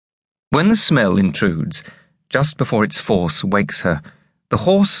When the smell intrudes, just before its force wakes her, the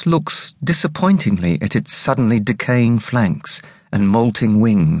horse looks disappointingly at its suddenly decaying flanks and molting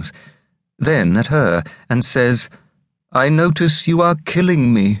wings, then at her and says, "I notice you are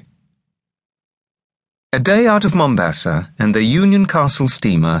killing me." A day out of Mombasa, and the Union Castle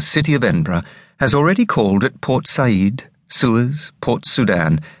steamer City of Edinburgh has already called at Port Said, Suez, Port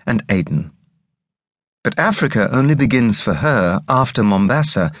Sudan, and Aden. But Africa only begins for her after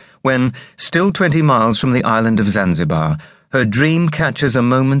Mombasa, when, still 20 miles from the island of Zanzibar, her dream catches a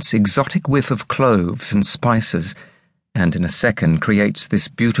moment's exotic whiff of cloves and spices, and in a second creates this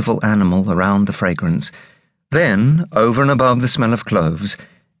beautiful animal around the fragrance. Then, over and above the smell of cloves,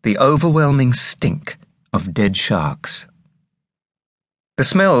 the overwhelming stink of dead sharks. The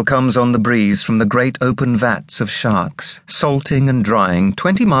smell comes on the breeze from the great open vats of sharks, salting and drying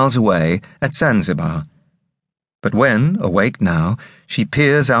 20 miles away at Zanzibar. But when, awake now, she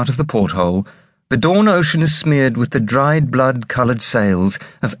peers out of the porthole, the dawn ocean is smeared with the dried blood-coloured sails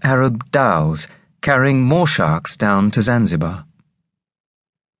of Arab dhows carrying more sharks down to Zanzibar.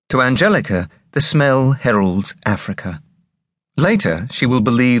 To Angelica, the smell heralds Africa. Later, she will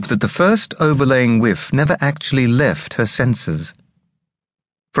believe that the first overlaying whiff never actually left her senses.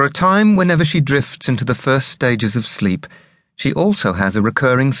 For a time, whenever she drifts into the first stages of sleep, she also has a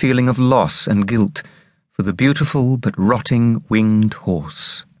recurring feeling of loss and guilt for the beautiful but rotting winged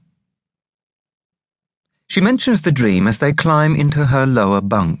horse. She mentions the dream as they climb into her lower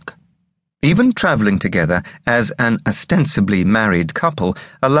bunk. Even travelling together as an ostensibly married couple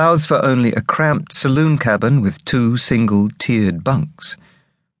allows for only a cramped saloon cabin with 2 single tiered bunks.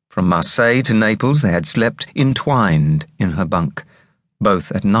 From Marseille to Naples they had slept entwined in her bunk,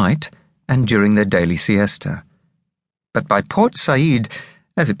 both at night and during their daily siesta. But by Port Said,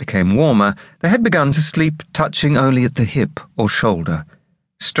 as it became warmer, they had begun to sleep touching only at the hip or shoulder,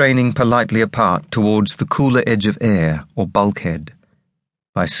 straining politely apart towards the cooler edge of air or bulkhead.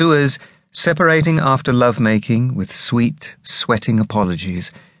 By Suez, separating after lovemaking with sweet, sweating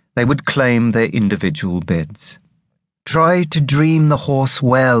apologies, they would claim their individual beds. "Try to dream the horse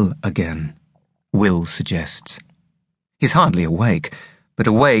well again," Will suggests. He's hardly awake, but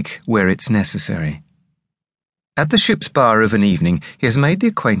awake where it's necessary. At the ship's bar of an evening, he has made the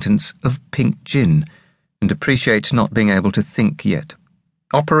acquaintance of Pink Gin and appreciates not being able to think yet,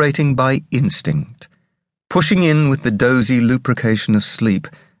 operating by instinct, pushing in with the dozy lubrication of sleep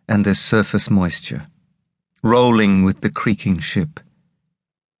and their surface moisture, rolling with the creaking ship.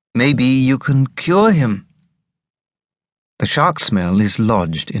 "Maybe you can cure him." The shark smell is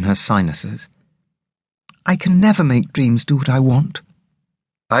lodged in her sinuses. "I can never make dreams do what I want."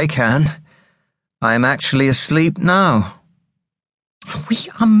 "I can. I am actually asleep now." "We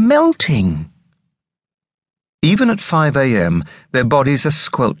are melting." Even at 5 a.m., their bodies are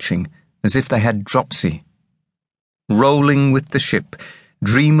squelching, as if they had dropsy. Rolling with the ship,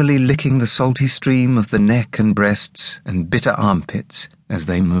 dreamily licking the salty stream of the neck and breasts and bitter armpits as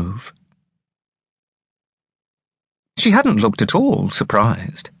they move. She hadn't looked at all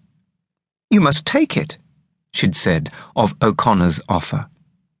surprised. "You must take it," she'd said of O'Connor's offer.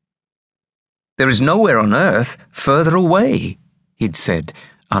 "There is nowhere on earth further away," he'd said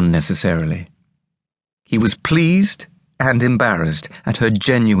unnecessarily. He was pleased and embarrassed at her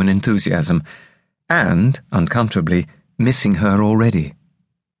genuine enthusiasm, and, uncomfortably, missing her already.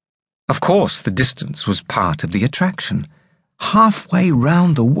 Of course, the distance was part of the attraction. Halfway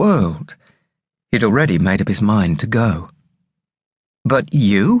round the world. He'd already made up his mind to go. "But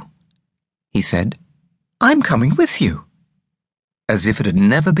you?" he said. "I'm coming with you." As if it had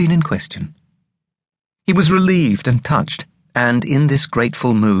never been in question. He was relieved and touched, and in this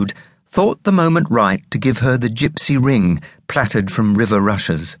grateful mood, thought the moment right to give her the gypsy ring plaited from river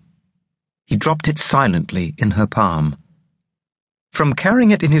rushes. He dropped it silently in her palm. From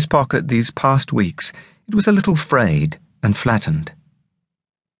carrying it in his pocket these past weeks, it was a little frayed and flattened.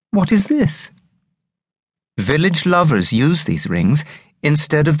 "What is this?" "Village lovers use these rings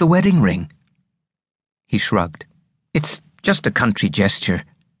instead of the wedding ring." He shrugged. "It's just a country gesture."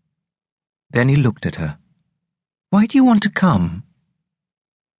 Then he looked at her. "Why do you want to come?"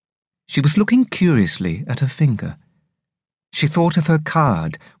 She was looking curiously at her finger. She thought of her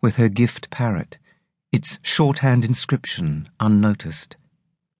card with her gift parrot, its shorthand inscription unnoticed.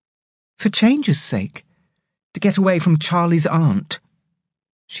 "For change's sake, to get away from Charlie's aunt."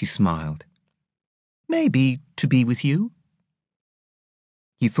 She smiled. "Maybe to be with you."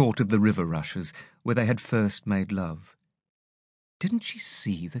 He thought of the river rushes where they had first made love. Didn't she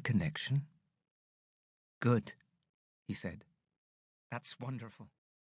see the connection? "Good," he said. "That's wonderful."